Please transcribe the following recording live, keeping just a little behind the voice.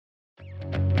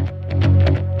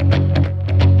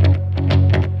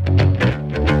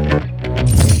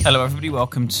Hello everybody,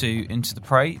 welcome to Into the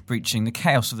Prey, Breaching the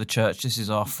Chaos of the Church. This is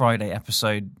our Friday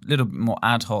episode, a little bit more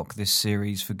ad hoc this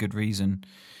series for good reason.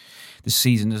 This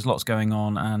season there's lots going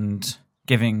on and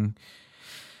giving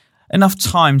enough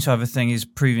time to everything is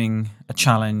proving a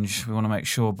challenge. We want to make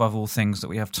sure above all things that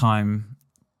we have time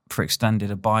for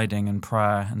extended abiding and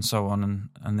prayer and so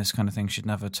on, and this kind of thing should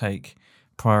never take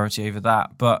priority over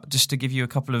that. But just to give you a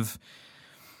couple of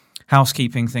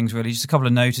housekeeping things, really, just a couple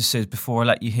of notices before I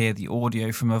let you hear the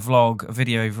audio from a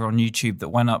video over on YouTube that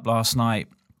went up last night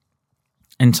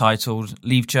entitled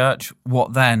Leave Church,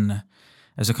 What Then?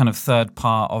 As a kind of third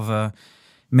part of a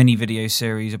mini video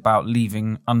series about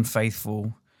leaving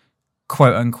unfaithful,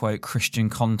 quote unquote, Christian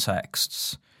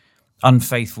contexts,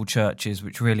 unfaithful churches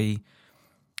which really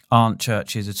aren't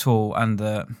churches at all, and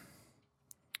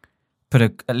put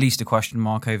at least a question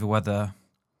mark over whether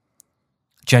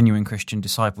genuine Christian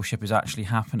discipleship is actually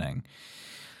happening.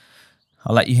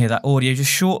 I'll let you hear that audio just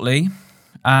shortly,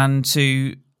 and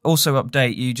to also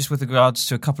update you just with regards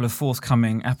to a couple of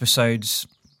forthcoming episodes.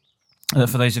 For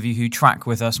those of you who track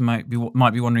with us might be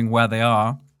wondering where they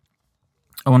are.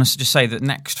 I want to just say that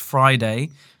next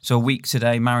Friday, so a week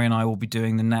today, Mary and I will be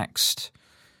doing the next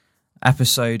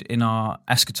episode in our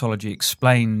Eschatology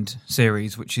Explained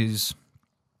series, which is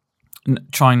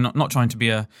not trying to be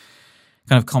a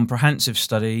kind of comprehensive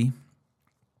study,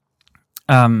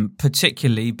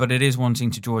 particularly, but it is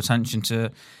wanting to draw attention to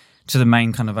the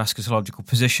main kind of eschatological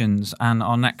positions. And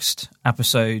our next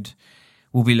episode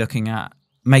will be looking at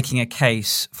making a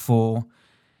case for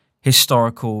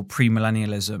historical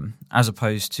premillennialism as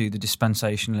opposed to the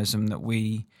dispensationalism that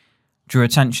we drew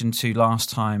attention to last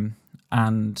time.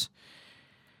 And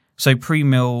so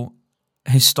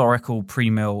historical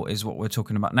pre-mill is what we're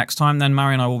talking about next time. Then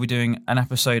Mary and I will be doing an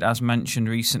episode, as mentioned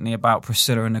recently, about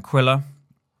Priscilla and Aquila,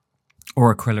 or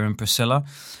Aquila and Priscilla,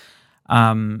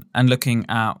 and looking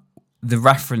at the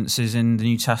references in the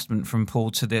New Testament from Paul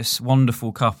to this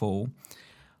wonderful couple,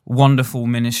 wonderful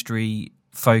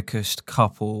ministry-focused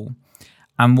couple,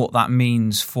 and what that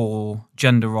means for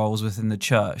gender roles within the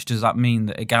church. Does that mean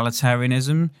that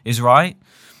egalitarianism is right?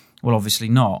 Well, obviously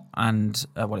not, and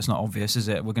it's not obvious, is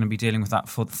it? We're going to be dealing with that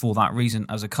for that reason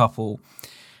as a couple,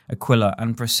 Aquila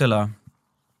and Priscilla.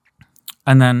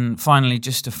 And then finally,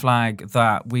 just to flag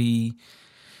that we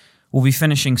will be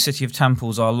finishing City of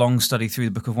Temples, our long study through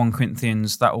the book of 1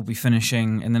 Corinthians. That will be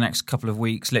finishing in the next couple of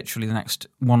weeks, literally the next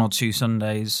 1 or 2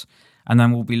 Sundays. And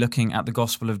then we'll be looking at the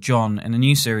Gospel of John in a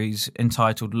new series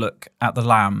entitled Look at the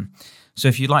Lamb. So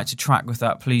if you'd like to track with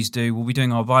that, please do. We'll be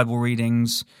doing our Bible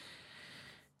readings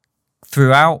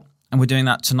throughout, and we're doing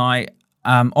that tonight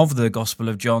of the Gospel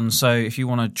of John. So if you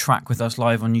want to track with us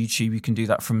live on YouTube, you can do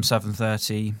that from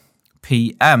 7:30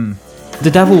 p.m.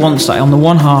 The devil wants that. On the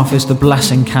one half is the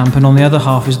blessing camp, and on the other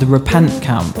half is the repent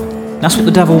camp. That's what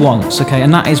the devil wants, okay?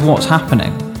 And that is what's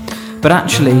happening. But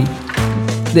actually,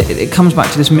 it comes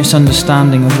back to this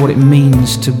misunderstanding of what it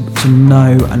means to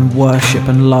know and worship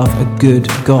and love a good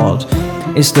God,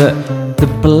 is that the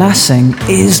blessing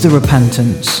is the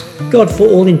repentance. God, for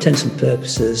all intents and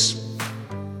purposes,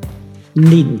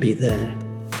 needn't be there.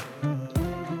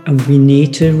 And we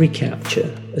need to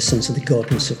recapture a sense of the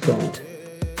godness of God,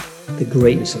 the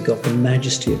greatness of God, the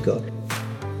majesty of God.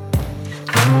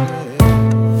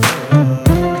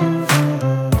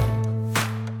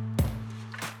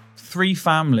 Three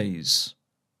families,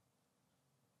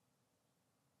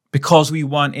 because we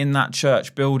weren't in that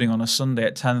church building on a Sunday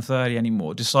at 10:30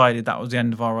 anymore, decided that was the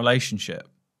end of our relationship.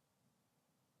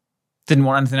 Didn't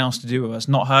want anything else to do with us,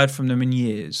 not heard from them in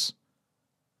years.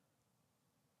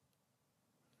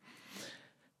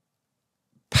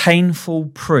 Painful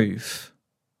proof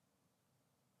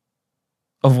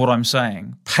of what I'm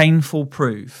saying. Painful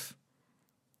proof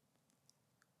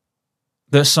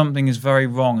that something is very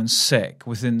wrong and sick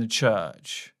within the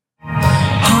church.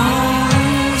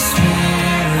 Holy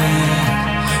Spirit,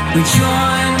 we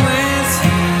join with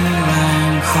you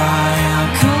and cry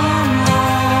out,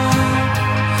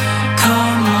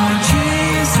 come on,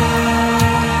 Jesus.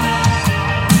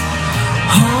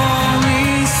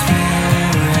 Holy Spirit,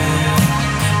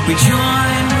 we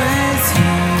join with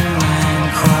you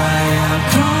and cry out,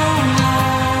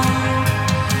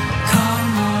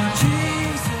 come on,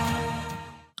 Jesus.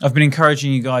 I've been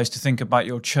encouraging you guys to think about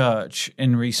your church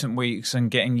in recent weeks and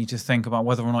getting you to think about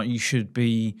whether or not you should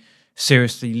be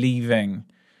seriously leaving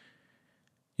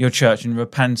your church and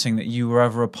repenting that you were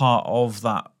ever a part of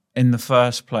that in the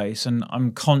first place. And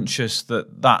I'm conscious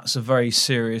that that's a very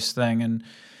serious thing. And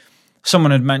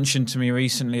someone had mentioned to me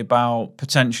recently about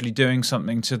potentially doing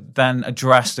something to then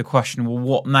address the question, well,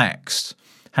 what next?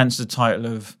 Hence the title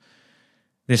of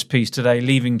this piece today,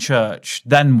 Leaving Church,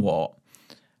 Then What?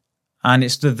 And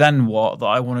it's the then what that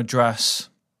I want to address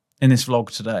in this vlog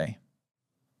today.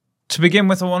 To begin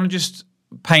with, I want to just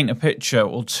paint a picture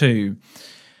or two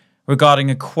regarding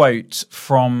a quote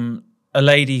from a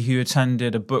lady who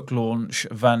attended a book launch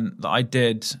event that I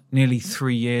did nearly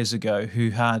 3 years ago,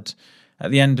 who had,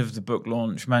 at the end of the book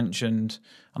launch, mentioned,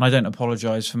 and I don't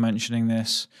apologise for mentioning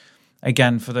this,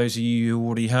 again, for those of you who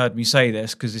already heard me say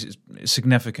this, because it's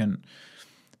significant.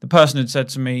 The person had said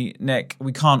to me, Nick,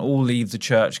 we can't all leave the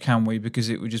church, can we? Because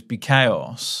it would just be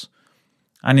chaos.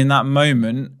 And in that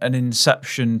moment, an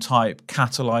Inception type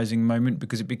catalyzing moment,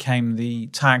 because it became the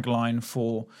tagline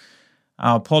for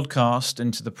our podcast,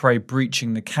 Into the Prey,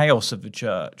 breaching the chaos of the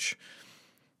church.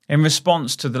 In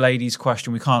response to the lady's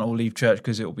question, we can't all leave church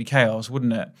because it will be chaos,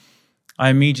 wouldn't it? I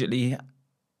immediately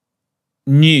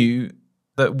knew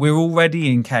that we're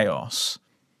already in chaos.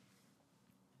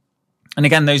 And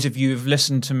again, those of you who've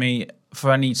listened to me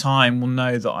for any time will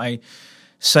know that I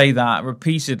say that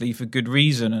repeatedly for good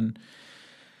reason.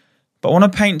 But I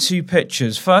want to paint two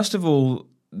pictures. First of all,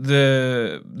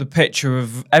 the picture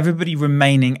of everybody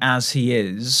remaining as he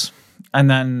is, and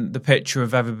then the picture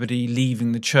of everybody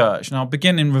leaving the church. And I'll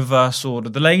begin in reverse order.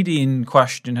 The lady in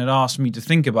question had asked me to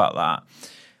think about that.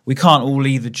 We can't all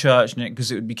leave the church, Nick, because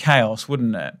it would be chaos,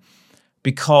 wouldn't it?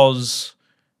 Because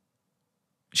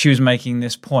she was making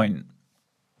this point.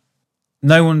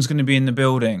 No one's going to be in the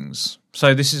buildings.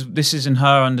 So this is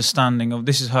her understanding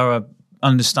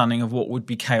of what would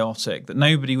be chaotic, that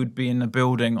nobody would be in the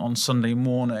building on Sunday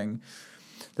morning,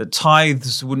 that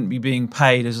tithes wouldn't be being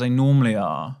paid as they normally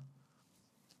are,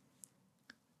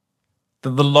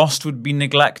 that the lost would be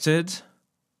neglected,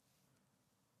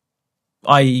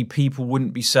 i.e. people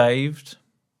wouldn't be saved,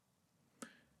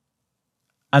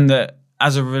 and that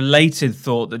as a related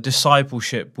thought, that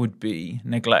discipleship would be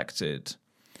neglected.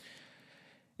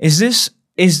 Is this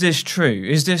true?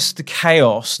 Is this the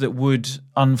chaos that would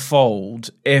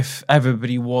unfold if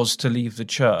everybody was to leave the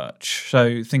church?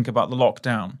 So think about the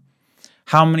lockdown.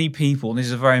 How many people, and this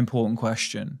is a very important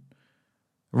question,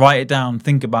 write it down,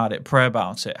 think about it, pray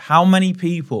about it. How many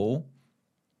people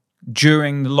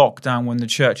during the lockdown when the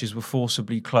churches were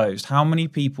forcibly closed, how many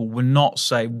people were not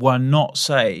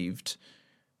saved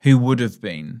who would have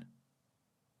been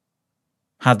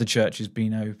had the churches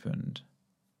been opened?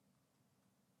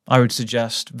 I would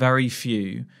suggest very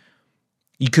few.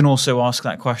 You can also ask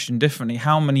that question differently.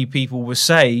 How many people were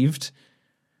saved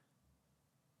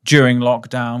during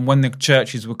lockdown when the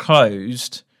churches were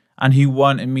closed and who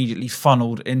weren't immediately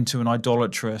funneled into an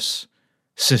idolatrous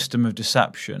system of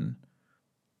deception?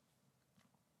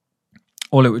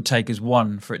 All it would take is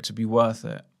one for it to be worth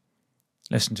it.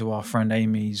 Listen to our friend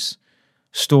Amy's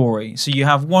story. So you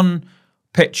have one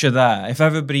picture there. If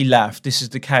everybody left, this is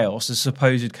the chaos, the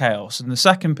supposed chaos. And the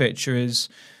second picture is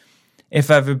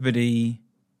if everybody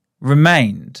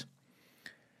remained.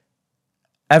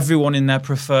 Everyone in their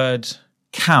preferred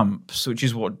camps, which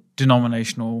is what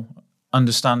denominational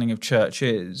understanding of church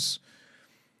is,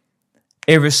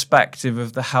 irrespective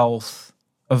of the health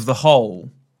of the whole.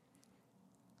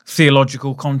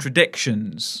 Theological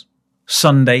contradictions,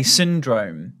 Sunday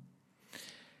syndrome.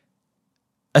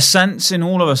 A sense in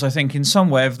all of us, I think, in some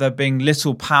way, of there being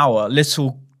little power,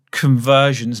 little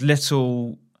conversions,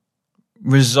 little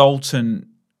resultant,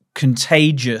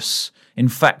 contagious,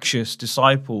 infectious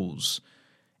disciples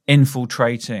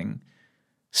infiltrating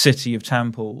City of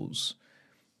Temples.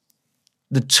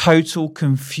 The total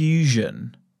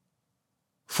confusion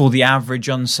for the average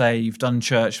unsaved,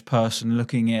 unchurched person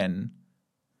looking in.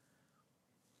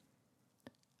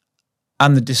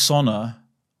 And the dishonour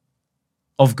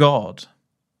of God.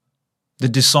 The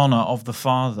dishonour of the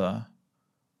Father,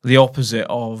 the opposite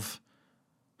of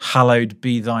hallowed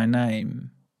be thy name.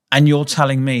 And you're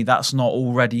telling me that's not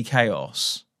already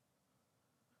chaos?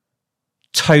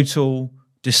 Total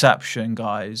deception,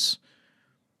 guys.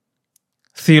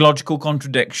 Theological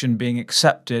contradiction being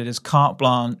accepted as carte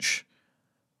blanche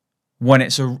when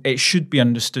it should be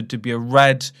understood to be a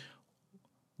red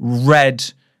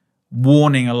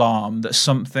warning alarm that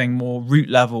something more root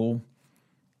level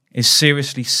is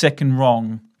seriously sick and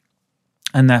wrong,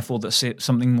 and therefore that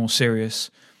something more serious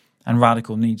and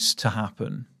radical needs to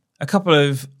happen. A couple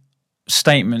of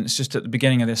statements just at the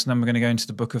beginning of this, and then we're going to go into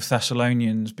the book of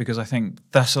Thessalonians, because I think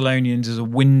Thessalonians is a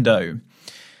window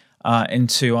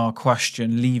into our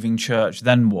question, leaving church,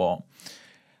 then what?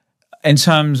 In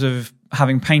terms of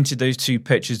having painted those two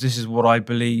pictures, this is what I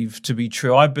believe to be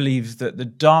true. I believe that the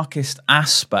darkest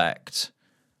aspect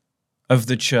of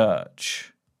the church,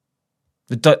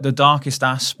 the darkest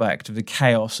aspect of the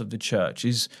chaos of the church,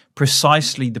 is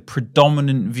precisely the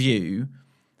predominant view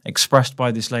expressed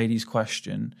by this lady's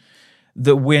question,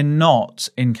 that we're not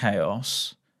in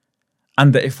chaos,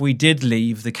 and that if we did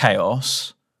leave the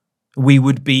chaos, we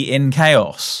would be in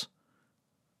chaos.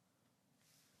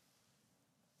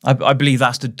 I believe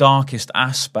that's the darkest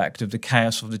aspect of the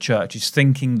chaos of the church, is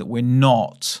thinking that we're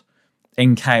not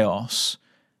in chaos,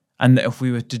 and that if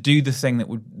we were to do the thing that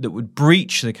would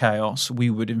breach the chaos,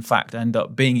 we would in fact end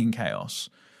up being in chaos.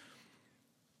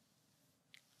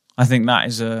 I think that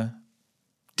is a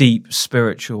deep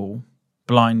spiritual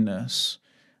blindness.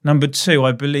 Number two,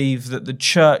 I believe that the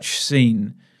church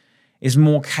scene is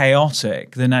more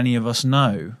chaotic than any of us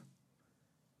know,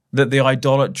 that the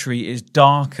idolatry is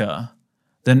darker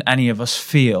than any of us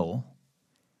feel.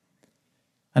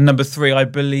 And number three, I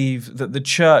believe that the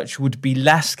church would be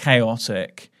less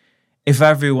chaotic if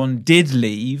everyone did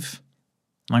leave.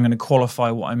 I'm going to qualify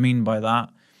what I mean by that.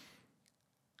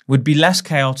 Would be less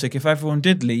chaotic if everyone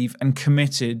did leave and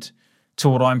committed to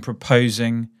what I'm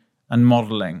proposing and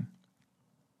modelling.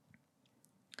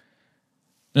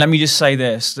 Let me just say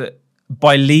this, that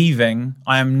by leaving,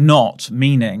 I am not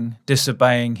meaning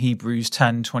disobeying Hebrews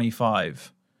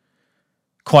 10:25.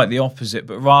 Quite the opposite,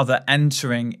 but rather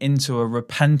entering into a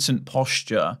repentant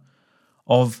posture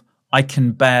of, I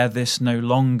can bear this no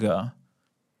longer.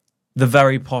 The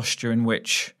very posture in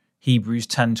which Hebrews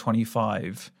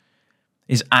 10:25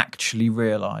 is actually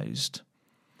realised.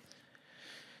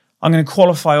 I'm going to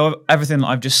qualify everything that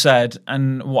I've just said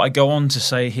and what I go on to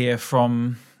say here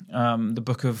from the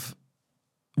book of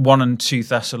 1 and 2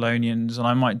 Thessalonians, and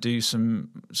I might do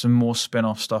some more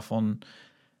spin-off stuff on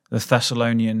the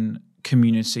Thessalonian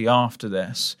community after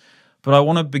this. But I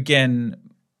want to begin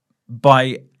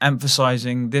by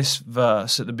emphasizing this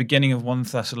verse at the beginning of 1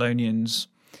 Thessalonians.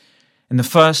 In the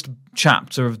first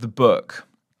chapter of the book,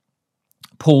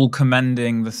 Paul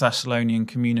commending the Thessalonian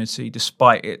community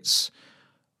despite its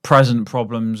present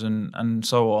problems and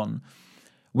so on,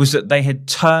 was that they had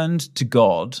turned to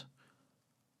God.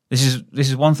 This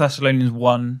is 1 Thessalonians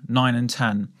 1, 9 and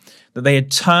 10. That they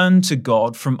had turned to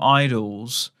God from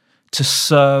idols to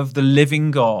serve the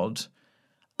living God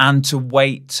and to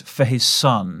wait for his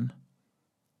Son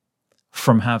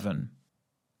from heaven.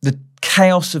 The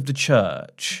chaos of the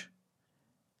church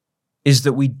is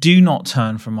that we do not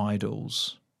turn from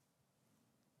idols.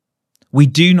 We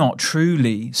do not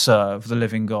truly serve the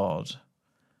living God,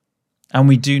 and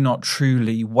we do not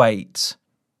truly wait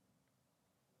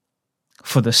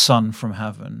for the Son from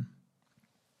heaven.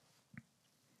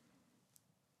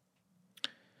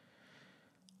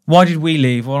 Why did we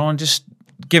leave? Well, I'll just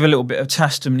give a little bit of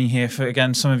testimony here. For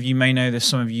again, some of you may know this,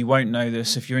 some of you won't know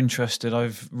this. If you're interested,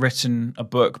 I've written a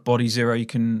book, Body Zero. You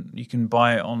can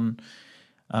buy it on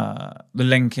the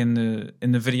link in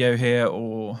the video here,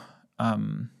 or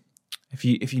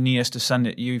if you need us to send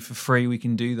it you for free, we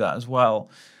can do that as well.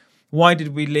 Why did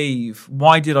we leave?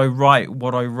 Why did I write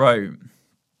what I wrote?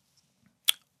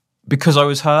 Because I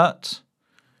was hurt?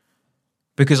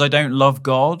 Because I don't love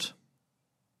God?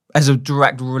 As a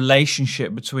direct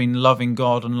relationship between loving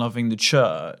God and loving the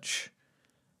church?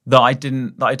 That I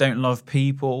don't love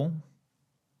people?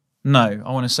 No,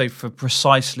 I want to say for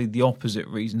precisely the opposite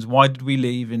reasons. Why did we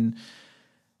leave in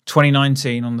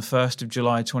 2019, on the 1st of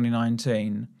July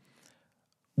 2019?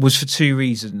 Was for two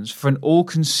reasons. For an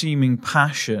all-consuming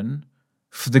passion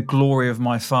for the glory of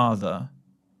my Father,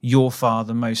 your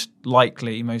Father most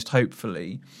likely, most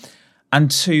hopefully, and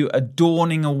two, a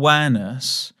dawning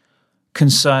awareness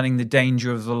concerning the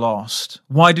danger of the lost.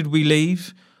 Why did we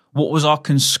leave? What was our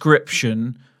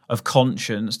conscription of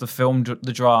conscience? The film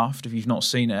The Draft, if you've not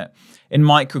seen it, in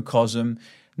microcosm.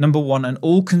 Number one, an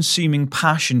all-consuming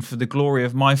passion for the glory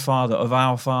of my Father, of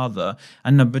our Father.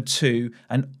 And number two,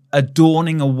 a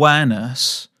dawning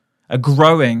awareness, a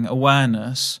growing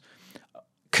awareness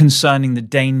concerning the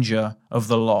danger of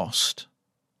the lost.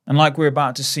 And like we're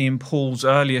about to see in Paul's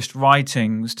earliest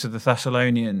writings to the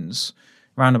Thessalonians,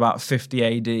 around about 50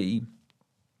 AD,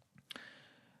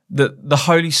 that the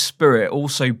Holy Spirit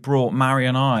also brought Mary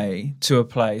and I to a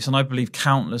place, and I believe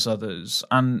countless others,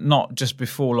 and not just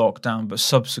before lockdown, but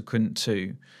subsequent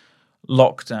to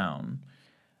lockdown,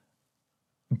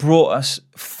 brought us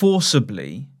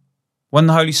forcibly. When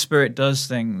the Holy Spirit does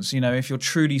things, if you're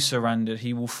truly surrendered,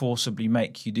 he will forcibly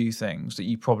make you do things that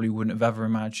you probably wouldn't have ever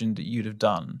imagined that you'd have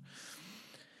done.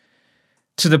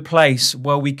 To the place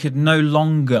where we could no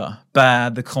longer bear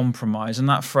the compromise. And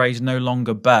that phrase, no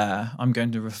longer bear, I'm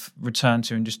going to return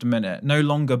to in just a minute. No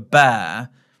longer bear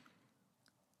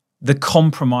the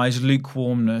compromise,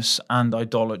 lukewarmness, and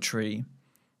idolatry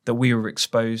that we were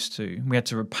exposed to. We had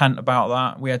to repent about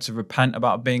that. We had to repent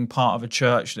about being part of a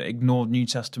church that ignored New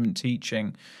Testament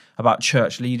teaching about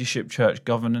church leadership, church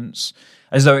governance,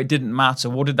 as though it didn't matter.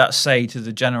 What did that say to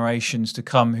the generations to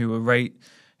come who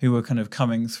were kind of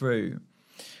coming through?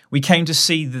 We came to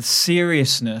see the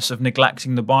seriousness of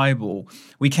neglecting the Bible.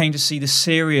 We came to see the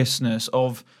seriousness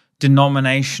of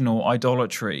denominational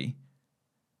idolatry.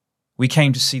 We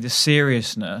came to see the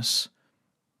seriousness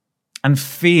and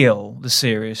feel the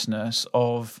seriousness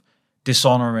of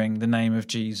dishonoring the name of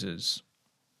Jesus.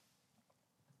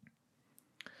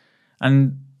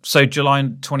 And so July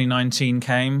 2019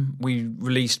 came. We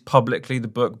released publicly the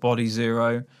book Body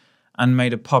Zero and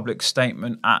made a public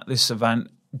statement at this event,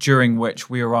 during which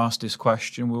we were asked this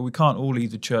question: well, we can't all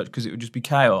leave the church because it would just be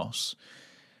chaos.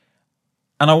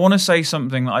 And I want to say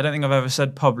something that I don't think I've ever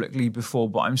said publicly before,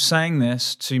 but I'm saying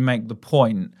this to make the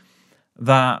point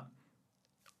that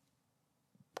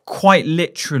quite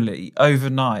literally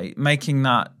overnight, making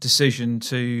that decision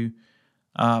to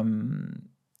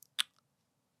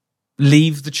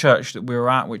leave the church that we were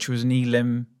at, which was an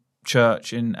Elim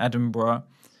church in Edinburgh,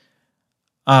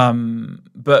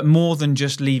 but more than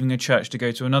just leaving a church to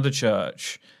go to another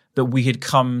church, that we had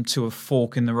come to a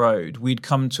fork in the road. We'd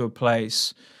come to a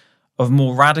place of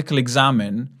more radical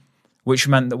examine, which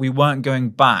meant that we weren't going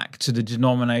back to the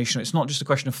denomination. It's not just a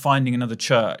question of finding another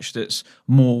church that's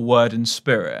more word and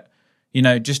spirit,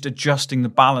 just adjusting the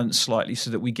balance slightly so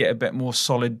that we get a bit more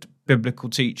solid biblical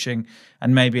teaching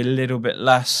and maybe a little bit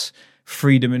less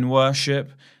freedom in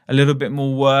worship, a little bit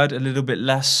more word, a little bit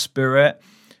less spirit.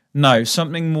 No,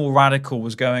 something more radical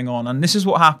was going on. And this is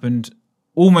what happened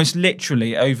almost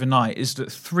literally overnight, is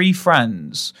that three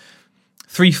families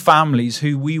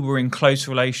who we were in close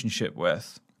relationship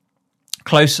with,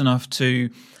 close enough to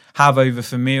have over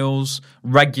for meals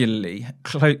regularly,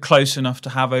 close enough to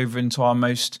have over into our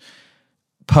most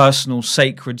personal,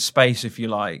 sacred space, if you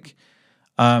like,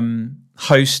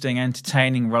 hosting,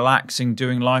 entertaining, relaxing,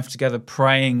 doing life together,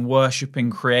 praying, worshipping,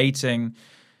 creating.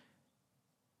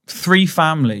 Three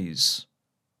families,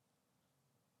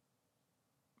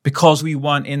 because we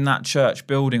weren't in that church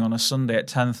building on a Sunday at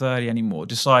 10:30 anymore,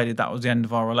 decided that was the end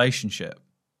of our relationship.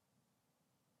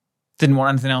 Didn't want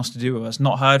anything else to do with us.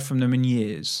 Not heard from them in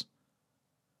years.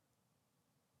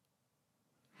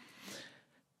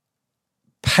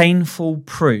 Painful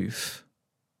proof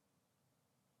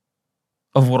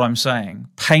of what I'm saying.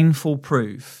 Painful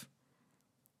proof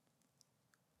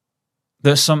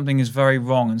that something is very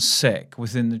wrong and sick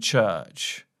within the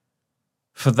church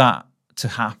for that to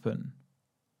happen.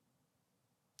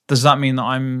 Does that mean that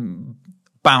I'm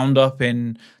bound up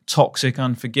in toxic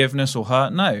unforgiveness or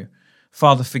hurt? No.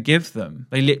 Father, forgive them.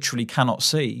 They literally cannot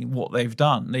see what they've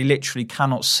done. They literally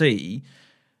cannot see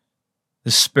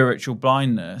the spiritual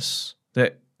blindness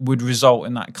that would result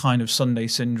in that kind of Sunday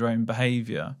syndrome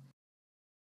behavior.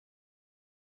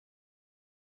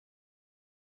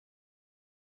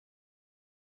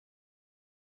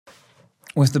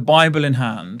 With the Bible in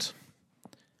hand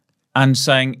and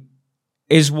saying,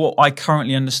 is what I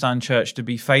currently understand church to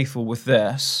be faithful with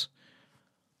this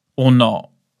or not?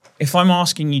 If I'm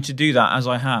asking you to do that, as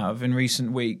I have in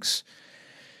recent weeks,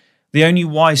 the only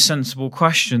wise, sensible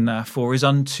question, therefore, is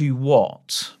unto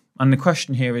what? And the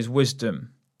question here is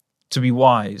wisdom, to be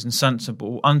wise and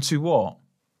sensible. Unto what?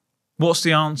 What's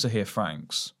the answer here,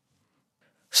 Franks?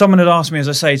 Someone had asked me, as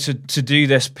I say, to do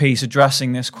this piece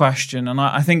addressing this question, and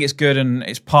I think it's good and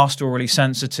it's pastorally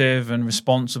sensitive and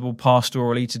responsible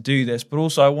pastorally to do this, but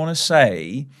also I want to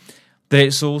say that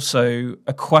it's also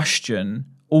a question,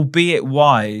 albeit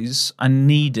wise and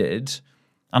needed,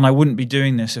 and I wouldn't be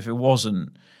doing this if it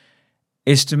wasn't,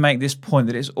 is to make this point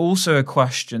that it's also a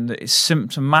question that is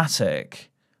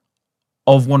symptomatic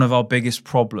of one of our biggest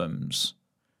problems,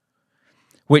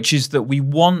 which is that we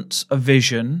want a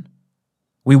vision,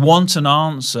 we want an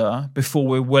answer before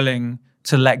we're willing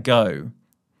to let go.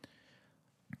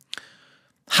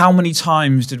 How many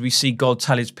times did we see God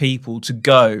tell his people to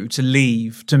go, to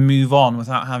leave, to move on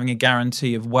without having a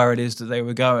guarantee of where it is that they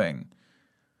were going?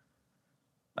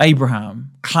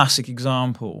 Abraham, classic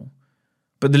example.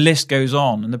 But the list goes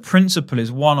on, and the principle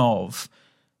is one of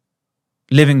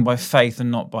living by faith and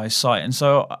not by sight. And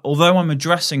so, although I'm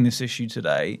addressing this issue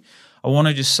today, I want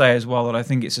to just say as well that I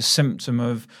think it's a symptom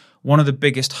of one of the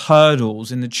biggest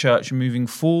hurdles in the church moving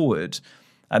forward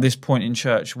at this point in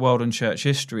church world and church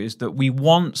history, is that we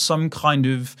want some kind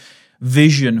of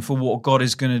vision for what God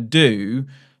is going to do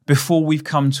before we've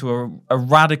come to a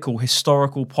radical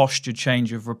historical posture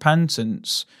change of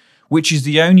repentance, which is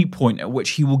the only point at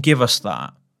which he will give us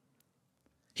that.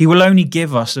 He will only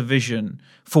give us a vision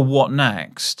for what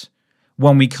next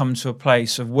when we come to a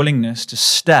place of willingness to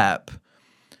step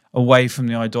away from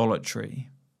the idolatry.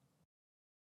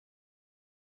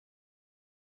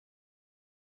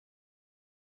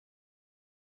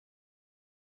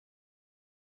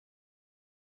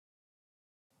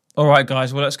 All right,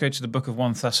 guys, well, let's go to the book of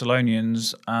 1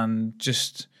 Thessalonians, and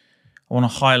I want to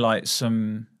highlight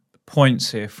some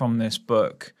points here from this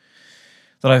book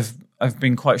that I've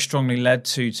been quite strongly led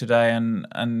to today,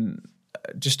 and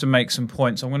just to make some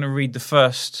points, I'm going to read the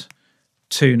first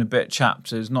 2 and a bit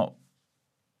chapters, not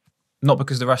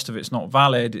because the rest of it's not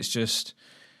valid, it's just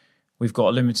we've got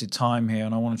a limited time here,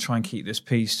 and I want to try and keep this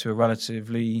piece to a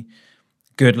relatively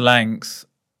good length.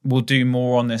 We'll do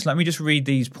more on this. Let me just read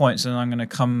these points, and I'm going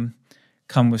to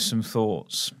come with some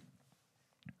thoughts.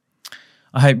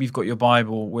 I hope you've got your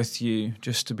Bible with you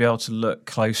just to be able to look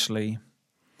closely.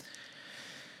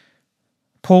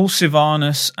 Paul,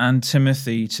 Silvanus, and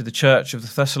Timothy, to the church of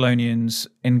the Thessalonians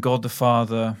in God the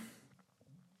Father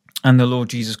and the Lord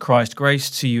Jesus Christ,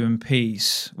 grace to you and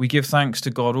peace. We give thanks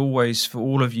to God always for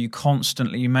all of you,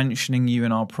 constantly mentioning you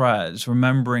in our prayers,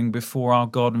 remembering before our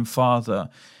God and Father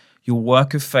your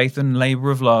work of faith and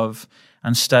labour of love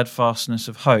and steadfastness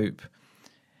of hope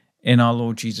in our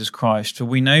Lord Jesus Christ. For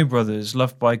we know, brothers,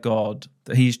 loved by God,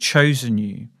 that he has chosen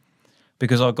you,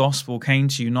 because our gospel came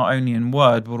to you not only in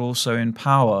word, but also in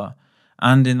power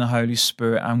and in the Holy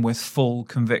Spirit and with full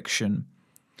conviction.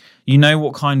 You know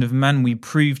what kind of men we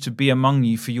proved to be among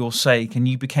you for your sake, and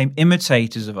you became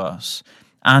imitators of us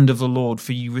and of the Lord,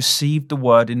 for you received the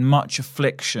word in much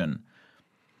affliction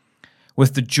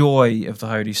with the joy of the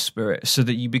Holy Spirit, so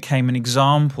that you became an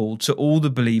example to all the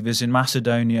believers in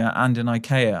Macedonia and in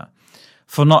Achaia.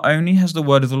 For not only has the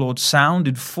word of the Lord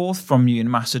sounded forth from you in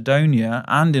Macedonia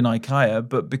and in Achaia,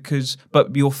 but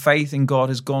your faith in God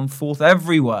has gone forth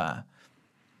everywhere,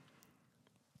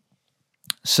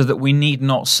 so that we need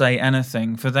not say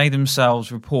anything, for they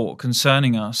themselves report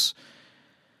concerning us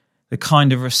the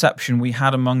kind of reception we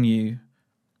had among you,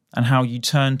 and how you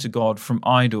turned to God from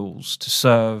idols to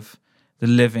serve the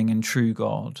living and true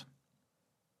God,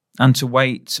 and to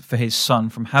wait for his Son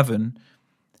from heaven,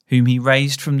 whom he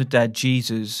raised from the dead,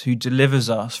 Jesus, who delivers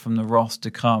us from the wrath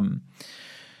to come.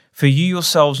 For you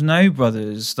yourselves know,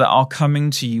 brothers, that our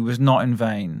coming to you was not in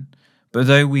vain, but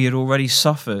though we had already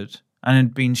suffered and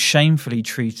had been shamefully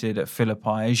treated at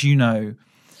Philippi, as you know,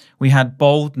 we had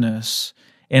boldness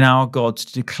in our God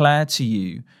to declare to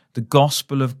you the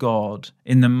gospel of God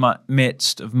in the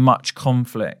midst of much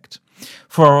conflict.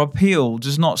 For our appeal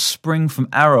does not spring from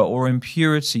error or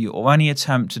impurity or any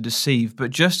attempt to deceive, but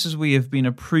just as we have been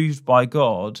approved by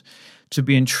God to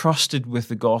be entrusted with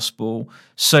the gospel,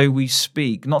 so we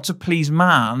speak, not to please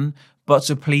man, but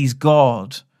to please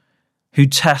God, who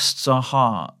tests our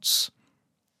hearts,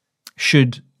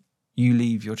 should you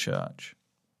leave your church.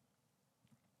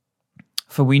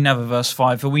 Verse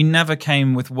 5, for we never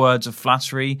came with words of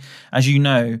flattery, as you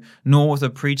know, nor with a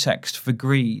pretext for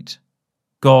greed.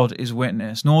 God is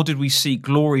witness. Nor did we seek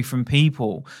glory from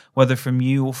people, whether from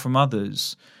you or from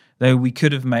others, though we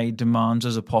could have made demands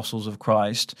as apostles of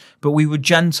Christ. But we were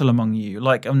gentle among you,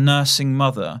 like a nursing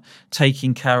mother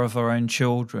taking care of her own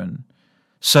children.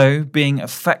 So, being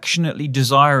affectionately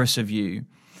desirous of you,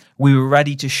 we were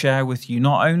ready to share with you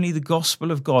not only the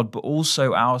gospel of God, but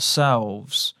also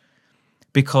ourselves,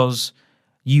 because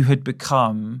you had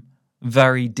become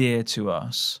very dear to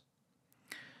us.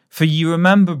 For you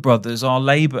remember, brothers, our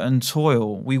labour and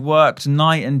toil. We worked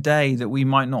night and day that we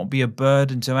might not be a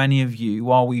burden to any of you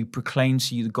while we proclaim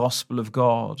to you the gospel of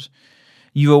God.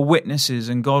 You are witnesses,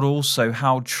 and God also,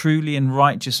 how truly and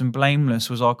righteous and blameless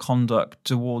was our conduct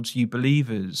towards you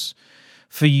believers.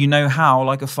 For you know how,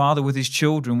 like a father with his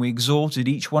children, we exhorted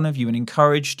each one of you and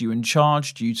encouraged you and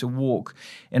charged you to walk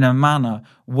in a manner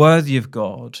worthy of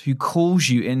God, who calls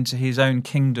you into his own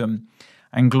kingdom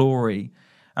and glory.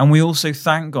 And we also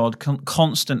thank God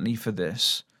constantly for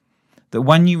this, that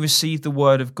when you received the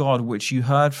word of God, which you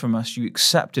heard from us, you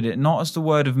accepted it not as the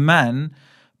word of men,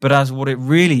 but as what it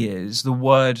really is, the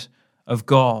word of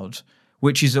God,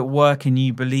 which is at work in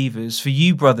you believers. For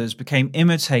you, brothers, became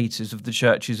imitators of the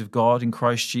churches of God in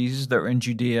Christ Jesus that are in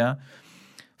Judea.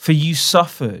 For you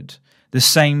suffered the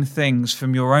same things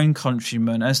from your own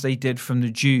countrymen as they did from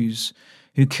the Jews,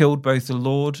 who killed both the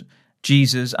Lord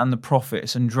Jesus and the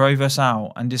prophets, and drove us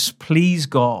out, and displeased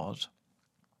God,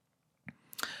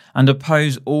 and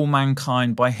oppose all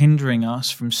mankind by hindering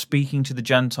us from speaking to the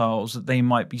Gentiles that they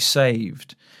might be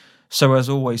saved, so as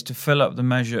always to fill up the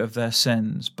measure of their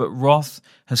sins. But wrath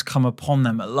has come upon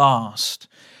them at last.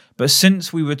 But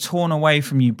since we were torn away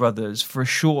from you, brothers, for a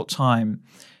short time,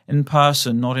 in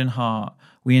person, not in heart,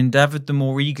 we endeavoured the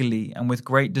more eagerly and with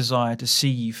great desire to see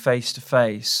you face to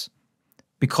face,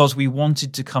 because we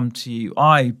wanted to come to you.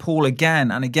 I, Paul,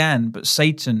 again and again, but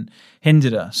Satan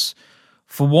hindered us.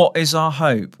 For what is our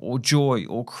hope or joy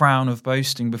or crown of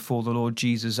boasting before the Lord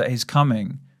Jesus at his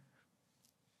coming?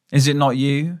 Is it not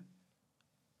you?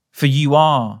 For you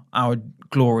are our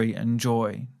glory and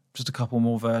joy. Just a couple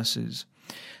more verses.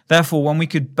 Therefore, when we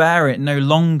could bear it no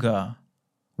longer,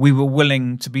 we were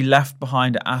willing to be left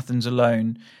behind at Athens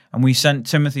alone, and we sent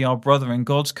Timothy, our brother and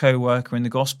God's co-worker in the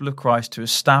gospel of Christ, to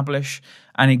establish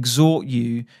and exhort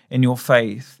you in your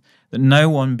faith, that no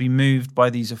one be moved by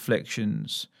these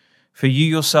afflictions. For you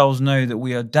yourselves know that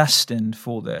we are destined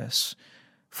for this.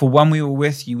 For when we were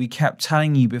with you, we kept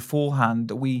telling you beforehand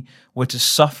that we were to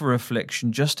suffer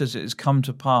affliction, just as it has come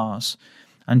to pass,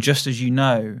 and just as you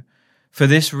know. For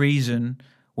this reason,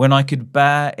 when I could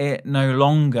bear it no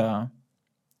longer,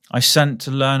 I sent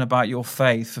to learn about your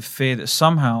faith, for fear that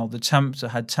somehow the tempter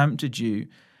had tempted you,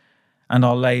 and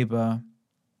our labour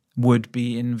would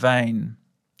be in vain.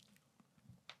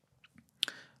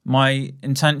 My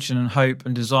intention and hope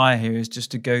and desire here is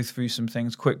just to go through some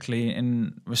things quickly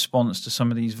in response to some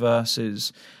of these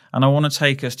verses. And I want to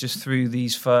take us just through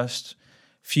these first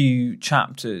few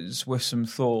chapters with some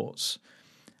thoughts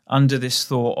under this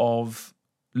thought of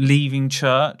leaving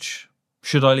church.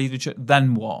 Should I leave the church?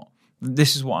 Then what?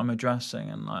 This is what I'm addressing,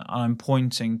 and I'm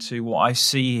pointing to what I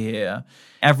see here.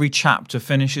 Every chapter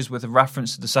finishes with a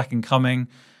reference to the second coming.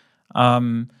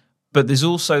 But there's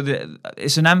also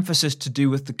it's an emphasis to do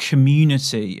with the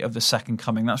community of the second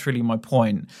coming. That's really my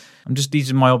point.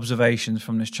 These are my observations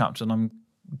from this chapter, and I'm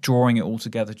drawing it all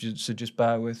together, so just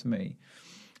bear with me.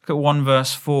 Look at 1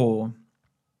 verse 4.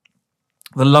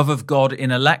 The love of God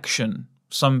in election.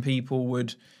 Some people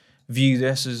would view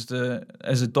this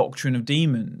as a doctrine of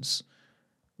demons.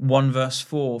 1 verse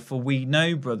 4, for we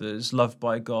know, brothers, loved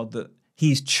by God, that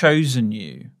he's chosen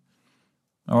you.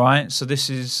 All right, so this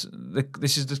is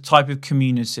the type of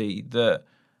community that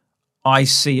I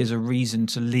see as a reason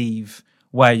to leave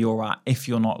where you're at if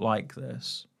you're not like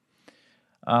this.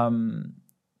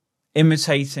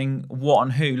 Imitating what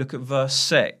and who? Look at verse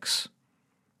 6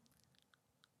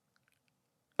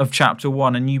 of chapter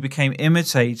 1. And you became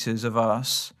imitators of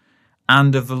us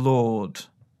and of the Lord,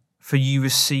 for you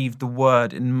received the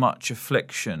word in much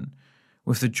affliction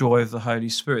with the joy of the Holy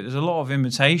Spirit. There's a lot of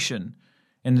imitation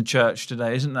in the church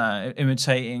today, isn't there?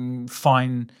 Imitating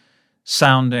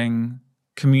fine-sounding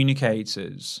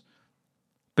communicators.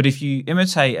 But if you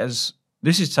imitate, as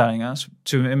this is telling us,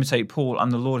 to imitate Paul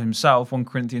and the Lord himself, 1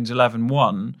 Corinthians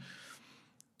 11:1,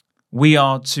 we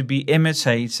are to be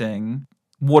imitating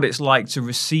what it's like to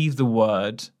receive the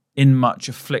word in much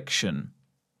affliction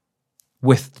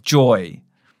with joy.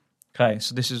 Okay,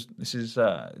 so these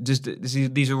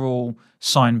are all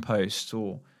signposts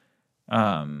or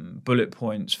bullet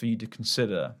points for you to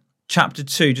consider. Chapter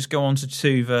 2, just go on to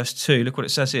 2, verse 2. Look what it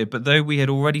says here. But though we had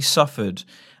already suffered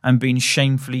and been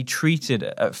shamefully treated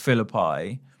at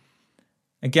Philippi,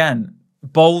 again,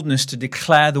 boldness to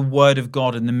declare the word of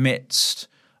God in the midst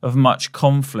of much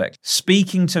conflict.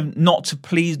 Speaking to not to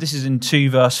please, this is in 2,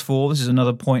 verse 4. This is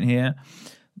another point here.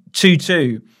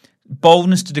 2:2,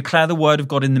 boldness to declare the word of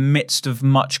God in the midst of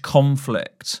much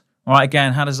conflict. All right,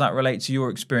 again, how does that relate to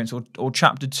your experience? Or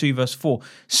chapter 2, verse 4,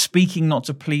 speaking not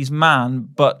to please man,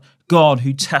 but God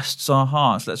who tests our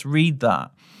hearts. Let's read that.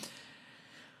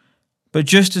 But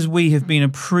just as we have been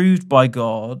approved by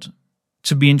God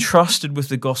to be entrusted with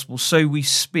the gospel, so we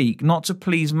speak, not to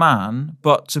please man,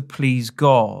 but to please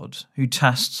God who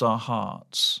tests our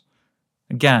hearts.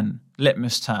 Again,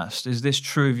 litmus test. Is this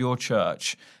true of your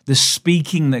church? The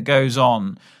speaking that goes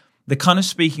on, the kind of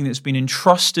speaking that's been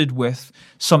entrusted with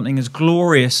something as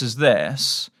glorious as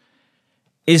this,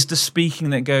 is the speaking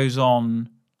that goes on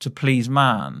to please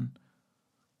man,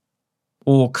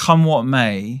 or come what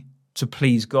may, to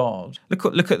please God.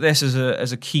 Look at this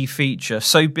as a key feature.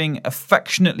 So being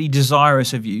affectionately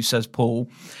desirous of you, says Paul,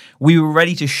 we were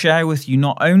ready to share with you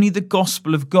not only the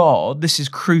gospel of God, this is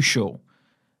crucial,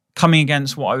 coming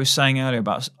against what I was saying earlier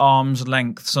about arm's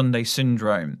length Sunday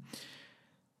syndrome,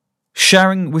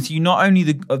 sharing with you not only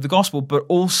the gospel, but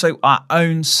also our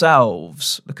own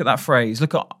selves. Look at that phrase.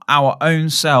 Look at our own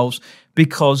selves,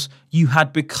 because you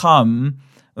had become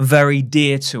very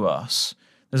dear to us.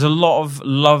 There's a lot of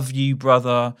love you,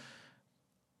 brother.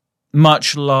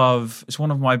 Much love. It's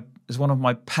one of my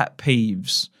pet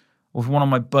peeves, or one of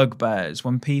my bugbears,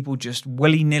 when people just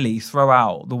willy-nilly throw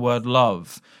out the word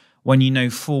love when you know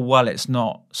full well it's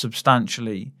not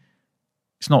substantially,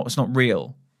 it's not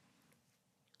real.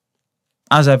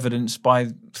 As evidenced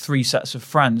by 3 sets of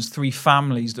friends, 3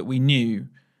 families that we knew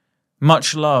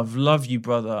Much love you,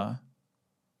 brother,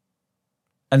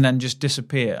 and then just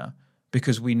disappear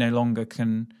because we no longer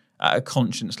can, at a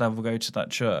conscience level, go to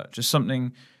that church. It's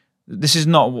something, this is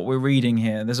not what we're reading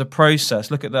here. There's a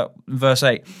process. Look at that, verse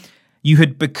 8. You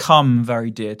had become very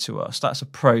dear to us. That's a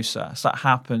process. That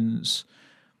happens.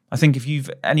 I think if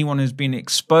anyone who's been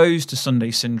exposed to Sunday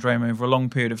syndrome over a long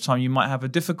period of time, you might have a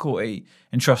difficulty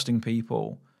in trusting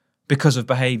people because of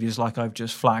behaviours like I've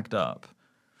just flagged up.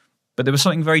 But there was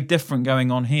something very different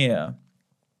going on here.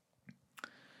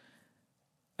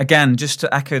 Again, just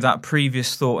to echo that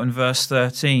previous thought in verse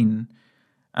 13,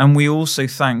 and we also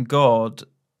thank God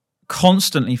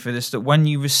constantly for this, that when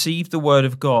you received the word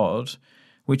of God,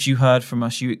 which you heard from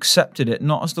us, you accepted it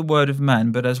not as the word of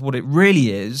men, but as what it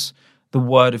really is, the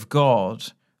word of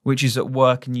God, which is at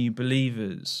work in you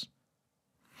believers.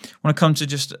 I want to come to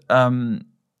just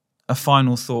a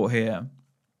final thought here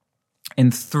in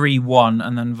 3:1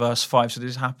 and then verse 5. So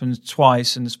this happens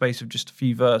twice in the space of just a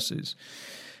few verses.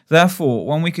 Therefore,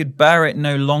 when we could bear it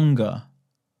no longer,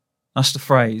 that's the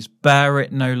phrase, bear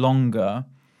it no longer.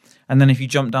 And then if you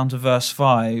jump down to verse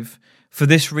 5, for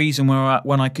this reason,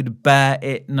 when I could bear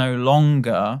it no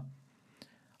longer,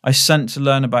 I sent to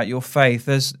learn about your faith.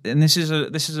 This is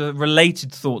a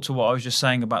related thought to what I was just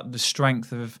saying about the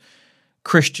strength of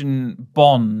Christian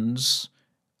bonds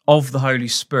of the Holy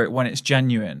Spirit when it's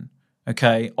genuine.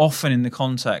 Okay, often in the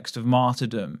context of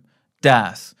martyrdom,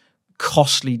 death,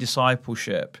 costly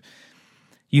discipleship,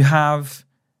 you have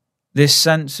this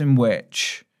sense in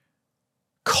which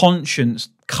conscience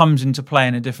comes into play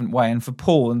in a different way. And for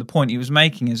Paul, and the point he was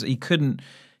making is that he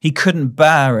couldn't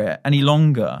bear it any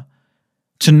longer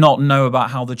to not know about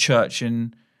how the church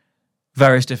in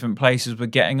various different places were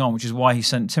getting on, which is why he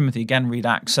sent Timothy. Again, read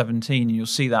Acts 17 and you'll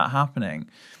see that happening.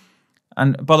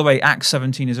 And by the way, Acts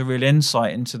 17 is a real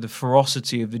insight into the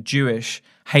ferocity of the Jewish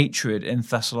hatred in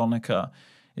Thessalonica.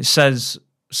 It says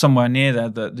somewhere near there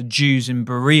that the Jews in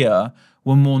Berea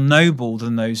were more noble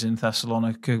than those in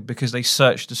Thessalonica because they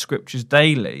searched the scriptures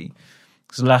daily.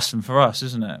 It's a lesson for us,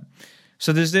 isn't it?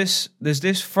 So there's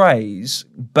this phrase,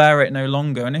 bear it no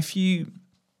longer. And if you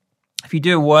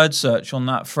do a word search on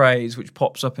that phrase, which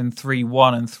pops up in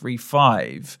 3:1 and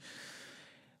 3:5,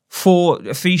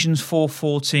 Ephesians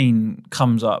 4:14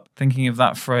 comes up, thinking of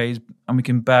that phrase, and we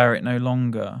can bear it no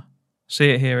longer. See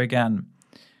it here again.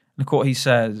 Look what he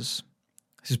says.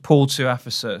 This is Paul to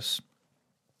Ephesus.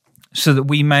 So that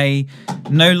we may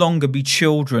no longer be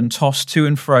children tossed to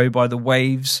and fro by the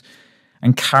waves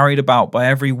and carried about by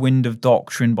every wind of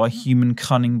doctrine, by human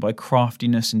cunning, by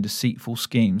craftiness and deceitful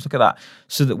schemes. Look at that.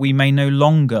 So that we may no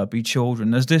longer be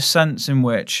children. There's this sense in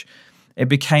which it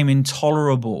became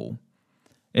intolerable.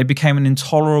 It became an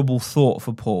intolerable thought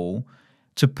for Paul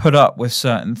to put up with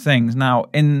certain things. Now,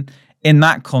 in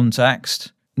that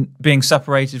context, being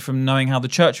separated from knowing how the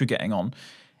church were getting on,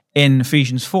 in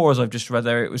Ephesians 4, as I've just read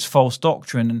there, it was false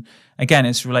doctrine. And again,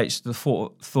 it relates to the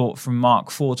thought from Mark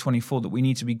 4:24 that we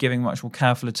need to be giving much more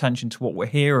careful attention to what we're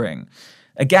hearing.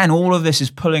 Again, all of this is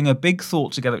pulling a big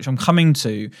thought together, which I'm coming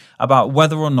to, about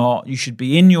whether or not you should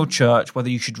be in your church, whether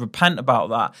you should repent about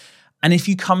that. And if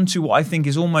you come to what I think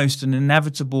is almost an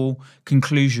inevitable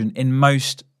conclusion in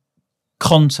most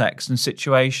contexts and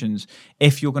situations,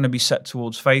 if you're going to be set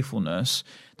towards faithfulness,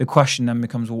 the question then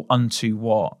becomes, well, unto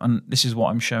what? And this is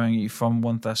what I'm showing you from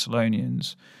 1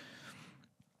 Thessalonians.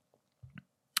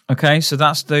 Okay, so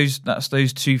that's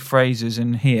those two phrases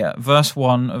in here. Verse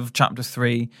 1 of chapter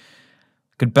 3,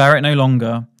 could bear it no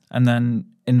longer, and then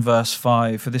in verse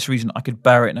 5, for this reason I could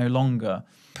bear it no longer.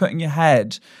 Putting your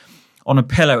head on a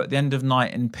pillow at the end of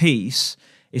night in peace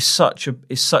is such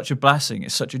a blessing.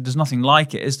 There's nothing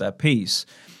like it, is there? Peace.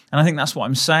 And I think that's what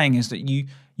I'm saying, is that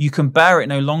you can bear it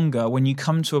no longer when you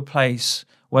come to a place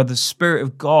where the Spirit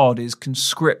of God is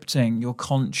conscripting your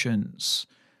conscience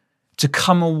to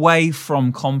come away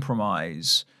from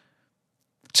compromise,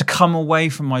 to come away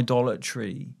from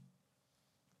idolatry,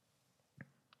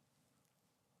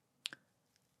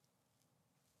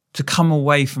 to come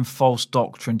away from false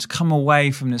doctrine, to come away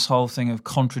from this whole thing of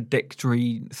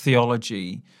contradictory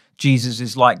theology. Jesus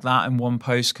is like that in one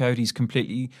postcode. He's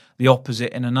completely the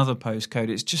opposite in another postcode.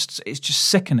 It's just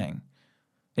sickening.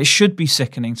 It should be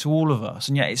sickening to all of us,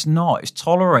 and yet it's not. It's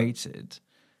tolerated.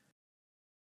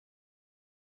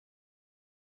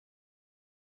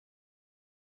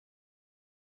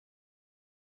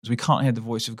 We can't hear the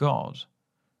voice of God.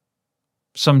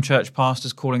 Some church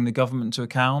pastors calling the government to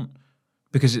account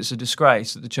because it's a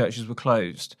disgrace that the churches were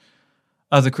closed.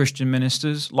 Other Christian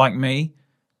ministers, like me,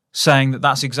 saying that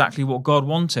that's exactly what God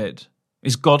wanted.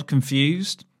 Is God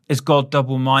confused? Is God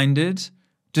double-minded?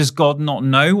 Does God not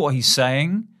know what he's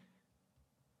saying?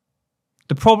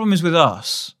 The problem is with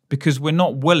us because we're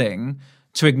not willing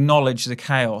to acknowledge the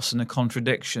chaos and the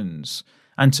contradictions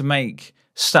and to make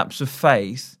steps of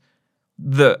faith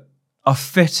that are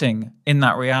fitting in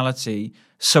that reality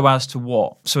so as to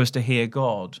what? So as to hear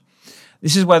God.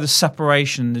 This is where the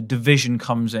separation, the division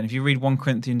comes in. If you read 1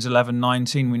 Corinthians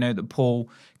 11:19, we know that Paul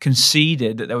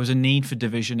conceded that there was a need for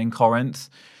division in Corinth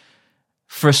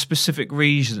for a specific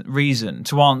reason,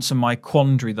 to answer my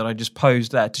quandary that I just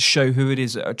posed there, to show who it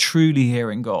is that are truly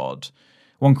hearing God.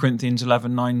 1 Corinthians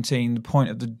 11:19, the point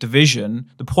of the division,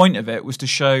 the point of it was to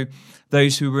show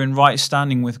those who were in right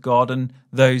standing with God and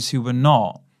those who were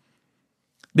not.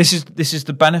 This is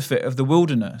the benefit of the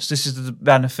wilderness. This is the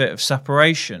benefit of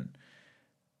separation.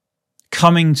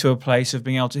 Coming to a place of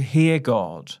being able to hear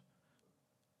God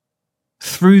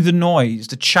through the noise,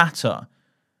 the chatter,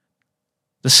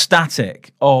 the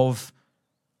static of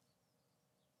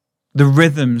the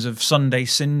rhythms of Sunday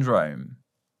syndrome.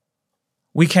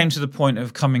 We came to the point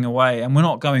of coming away and we're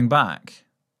not going back.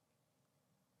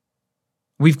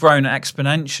 We've grown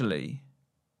exponentially,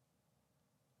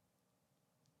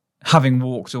 having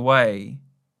walked away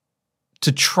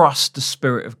to trust the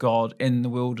Spirit of God in the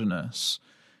wilderness.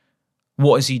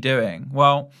 What is he doing?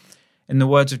 Well, in the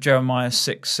words of Jeremiah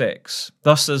 6:6,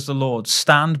 thus says the Lord,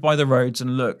 stand by the roads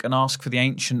and look and ask for the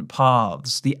ancient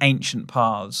paths,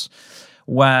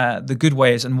 where the good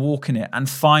way is, and walk in it and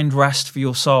find rest for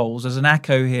your souls. There's an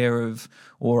echo here of,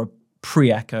 or a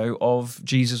pre-echo of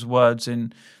Jesus' words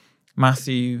in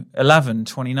Matthew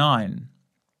 11:29.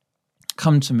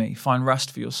 Come to me, find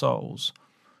rest for your souls.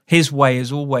 His way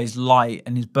is always light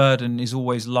and his burden is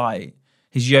always light.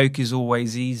 His yoke is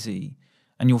always easy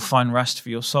and you'll find rest for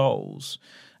your souls.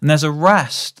 And there's a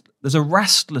rest, there's a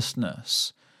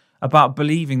restlessness about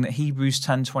believing that Hebrews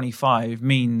 10:25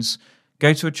 means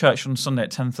go to a church on Sunday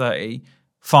at 10:30,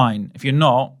 fine. If you're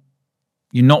not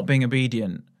being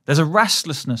obedient. There's a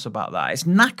restlessness about that. It's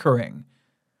knackering.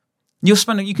 You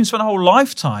can spend a whole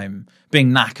lifetime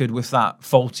being knackered with that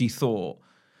faulty thought.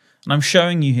 And I'm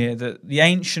showing you here that the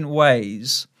ancient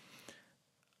ways,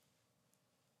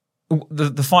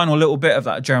 the final little bit of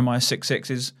that Jeremiah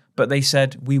 6:6 is, but they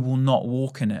said, we will not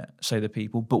walk in it, say the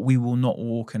people, but we will not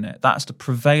walk in it. That's the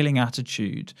prevailing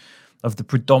attitude of the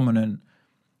predominant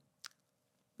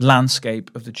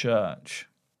landscape of the church.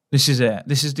 This is it.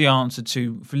 This is the answer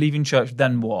to, for leaving church,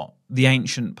 then what? The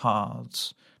ancient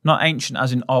paths. Not ancient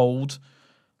as in old,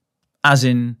 as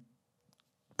in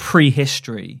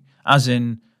prehistory, as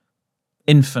in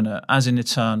infinite, as in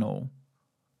eternal,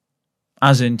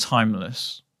 as in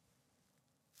timeless.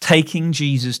 Taking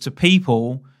Jesus to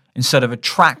people instead of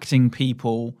attracting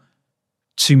people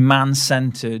to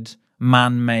man-centered,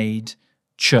 man-made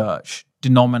church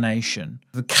denomination.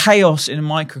 The chaos in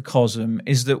microcosm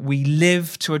is that we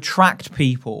live to attract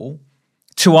people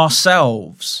to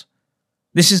ourselves.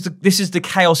 This is the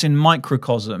chaos in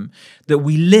microcosm, that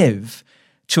we live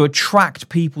to attract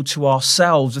people to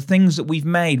ourselves, the things that we've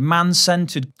made,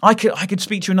 man-centered. I could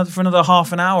speak to you for another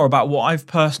half an hour about what I've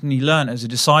personally learned as a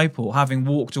disciple, having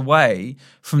walked away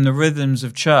from the rhythms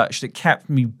of church that kept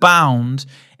me bound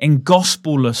in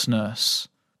gospellessness.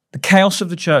 The chaos of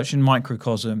the church in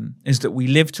microcosm is that we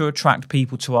live to attract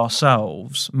people to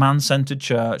ourselves, man-centered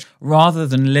church, rather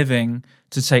than living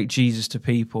to take Jesus to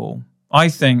people. I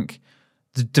think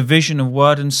the division of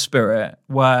word and spirit,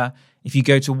 where if you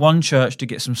go to one church to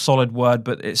get some solid word,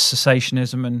 but it's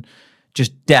cessationism and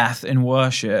just death in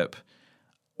worship,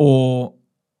 or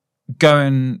go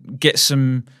and get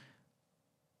some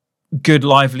good,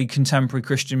 lively, contemporary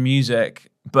Christian music,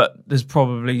 but there's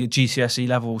probably a GCSE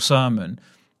level sermon,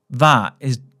 that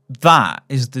is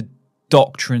the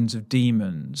doctrines of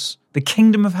demons. The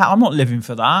kingdom of hell, I'm not living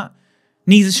for that.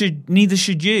 Neither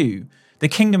should you. The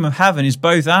kingdom of heaven is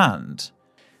both and.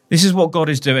 This is what God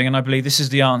is doing, and I believe this is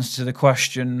the answer to the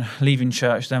question, leaving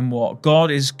church, then what? God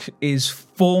is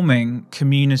forming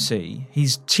community.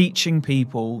 He's teaching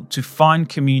people to find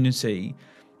community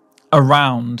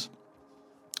around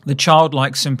the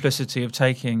childlike simplicity of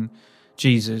taking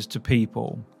Jesus to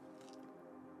people.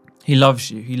 He loves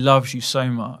you. He loves you so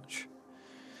much.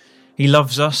 He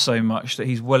loves us so much that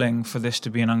he's willing for this to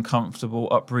be an uncomfortable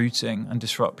uprooting and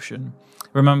disruption.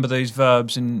 Remember those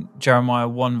verbs in Jeremiah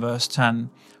 1 verse 10.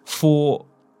 4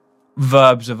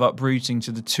 verbs of uprooting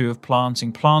to the 2 of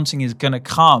planting. Planting is going to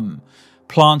come.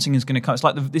 Planting is going to come. It's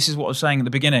like this is what I was saying at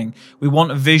the beginning. We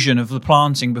want a vision of the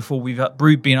planting before we've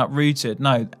been uprooted.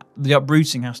 No, the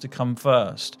uprooting has to come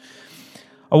first.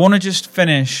 I want to just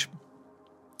finish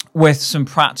with some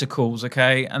practicals,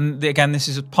 okay? And again, this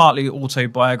is partly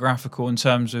autobiographical in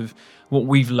terms of what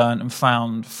we've learned and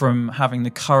found from having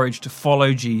the courage to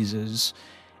follow Jesus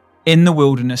in the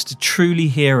wilderness to truly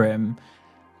hear him,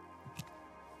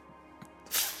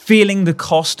 feeling the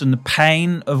cost and the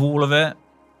pain of all of it,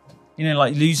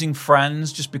 like losing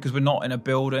friends just because we're not in a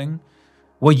building.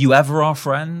 Were you ever our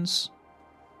friends?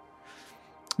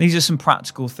 These are some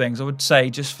practical things I would say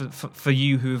just for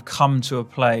you who have come to a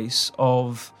place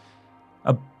of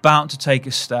about to take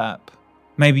a step.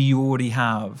 Maybe you already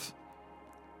have.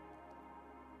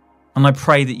 And I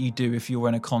pray that you do if you're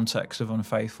in a context of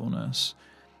unfaithfulness.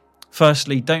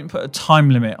 Firstly, don't put a time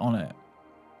limit on it.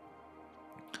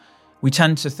 We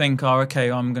tend to think, okay,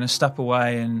 I'm going to step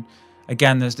away, and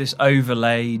again, there's this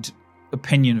overlaid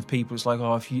opinion of people. It's like,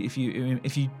 if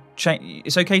you change,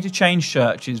 it's okay to change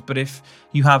churches, but if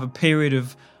you have a period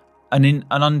of an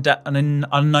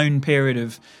unknown period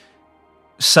of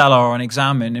cellar and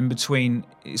examine in between,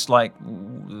 it's like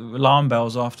alarm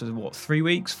bells after 3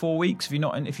 weeks, 4 weeks.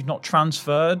 If you're not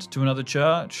transferred to another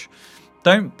church,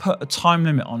 don't put a time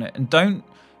limit on it, and don't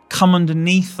come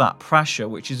underneath that pressure,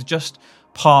 which is just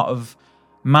part of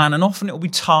man. And often it will be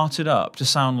tarted up to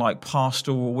sound like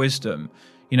pastoral wisdom,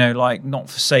 like not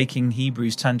forsaking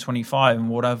Hebrews 10:25 and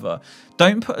whatever.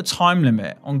 Don't put a time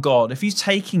limit on God. If he's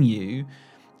taking you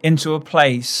into a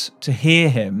place to hear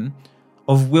him,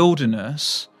 of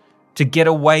wilderness, to get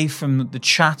away from the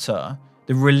chatter,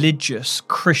 the religious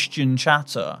Christian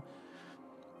chatter,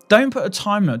 don't put a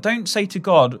time limit. Don't say to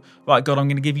God, right, God, I'm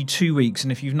going to give you 2 weeks,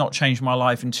 and if you've not changed my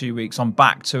life in 2 weeks, I'm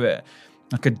back to it,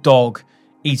 like a dog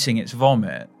eating its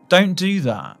vomit. Don't do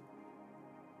that.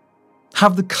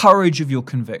 Have the courage of your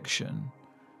conviction.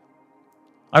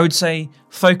 I would say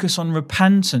focus on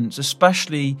repentance,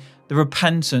 especially the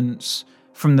repentance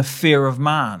from the fear of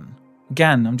man.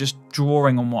 Again, I'm just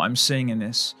drawing on what I'm seeing in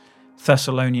this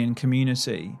Thessalonian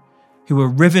community, who are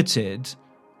riveted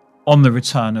on the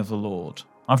return of the Lord.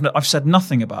 I've said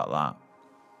nothing about that.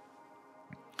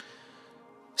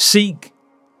 Seek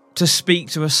to speak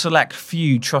to a select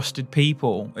few trusted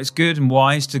people. It's good and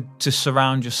wise to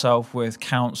surround yourself with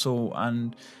counsel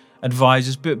and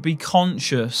advisors, but be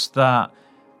conscious that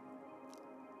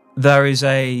there is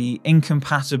a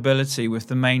incompatibility with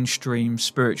the mainstream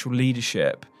spiritual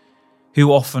leadership, who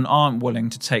often aren't willing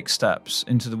to take steps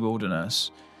into the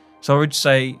wilderness. So I would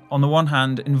say, on the one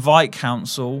hand, invite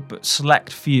counsel, but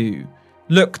select few.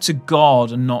 Look to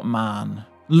God and not man.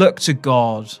 Look to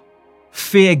God.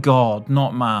 Fear God,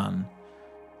 not man.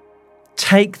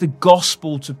 Take the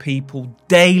gospel to people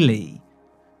daily.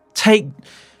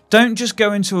 Don't just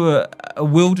go into a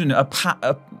wilderness,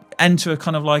 enter a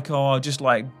kind of like, just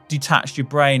like detached your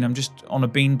brain. I'm just on a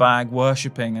beanbag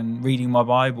worshipping and reading my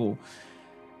Bible.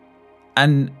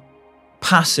 And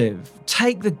passive.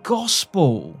 Take the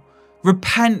gospel.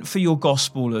 Repent for your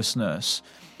gospellessness.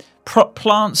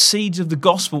 Plant seeds of the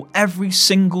gospel every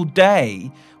single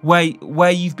day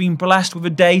where you've been blessed with a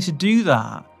day to do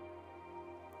that.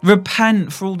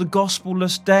 Repent for all the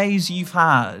gospelless days you've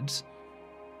had.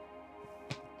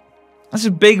 That's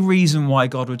a big reason why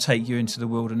God would take you into the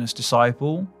wilderness,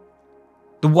 disciple.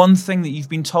 The one thing that you've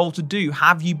been told to do,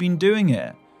 have you been doing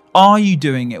it? Are you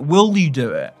doing it? Will you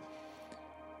do it?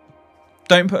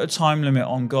 Don't put a time limit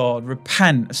on God.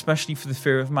 Repent, especially for the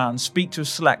fear of man. Speak to a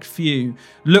select few.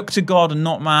 Look to God and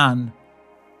not man.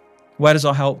 Where does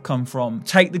our help come from?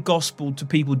 Take the gospel to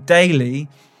people daily.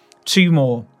 2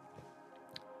 more.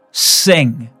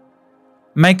 Sing.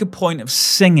 Make a point of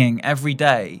singing every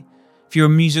day. If you're a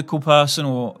musical person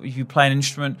or if you play an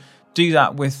instrument, do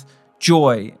that with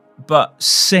joy. But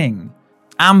sing.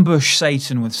 Ambush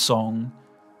Satan with song.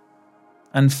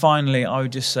 And finally, I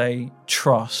would just say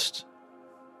trust.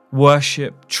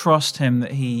 Worship, trust him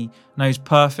that he knows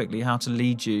perfectly how to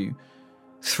lead you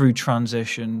through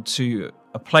transition to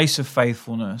a place of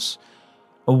faithfulness,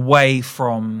 away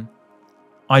from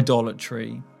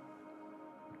idolatry.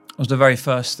 It was the very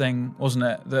first thing, wasn't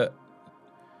it, that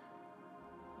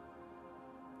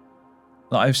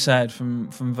I've said from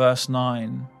verse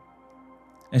 9,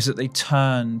 is that they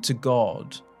turned to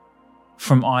God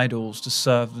from idols to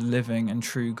serve the living and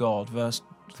true God. 1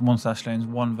 Thessalonians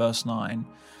 1 verse 9.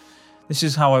 This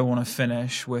is how I want to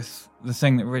finish with the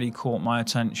thing that really caught my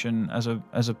attention as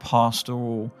a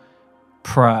pastoral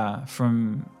prayer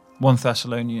from 2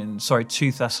 Thessalonians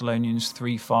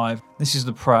 3:5. This is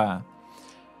the prayer.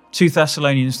 2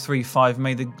 Thessalonians 3:5.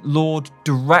 May the Lord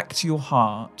direct your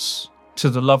hearts to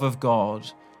the love of God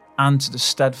and to the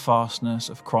steadfastness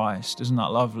of Christ. Isn't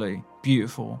that lovely?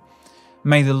 Beautiful.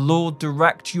 May the Lord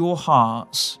direct your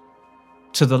hearts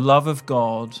to the love of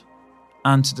God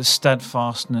and to the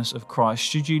steadfastness of Christ.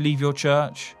 Should you leave your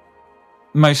church?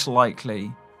 Most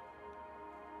likely.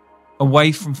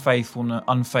 Away from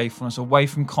unfaithfulness, away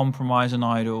from compromise and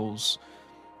idols.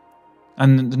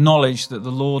 And the knowledge that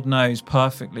the Lord knows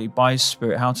perfectly by His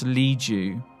Spirit how to lead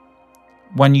you,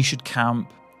 when you should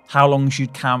camp, how long you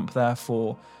should camp there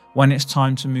for, when it's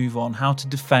time to move on, how to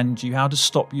defend you, how to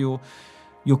stop your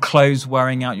clothes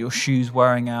wearing out, your shoes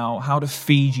wearing out, how to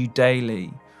feed you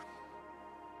daily.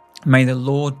 May the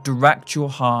Lord direct your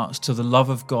hearts to the love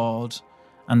of God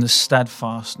and the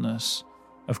steadfastness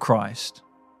of Christ.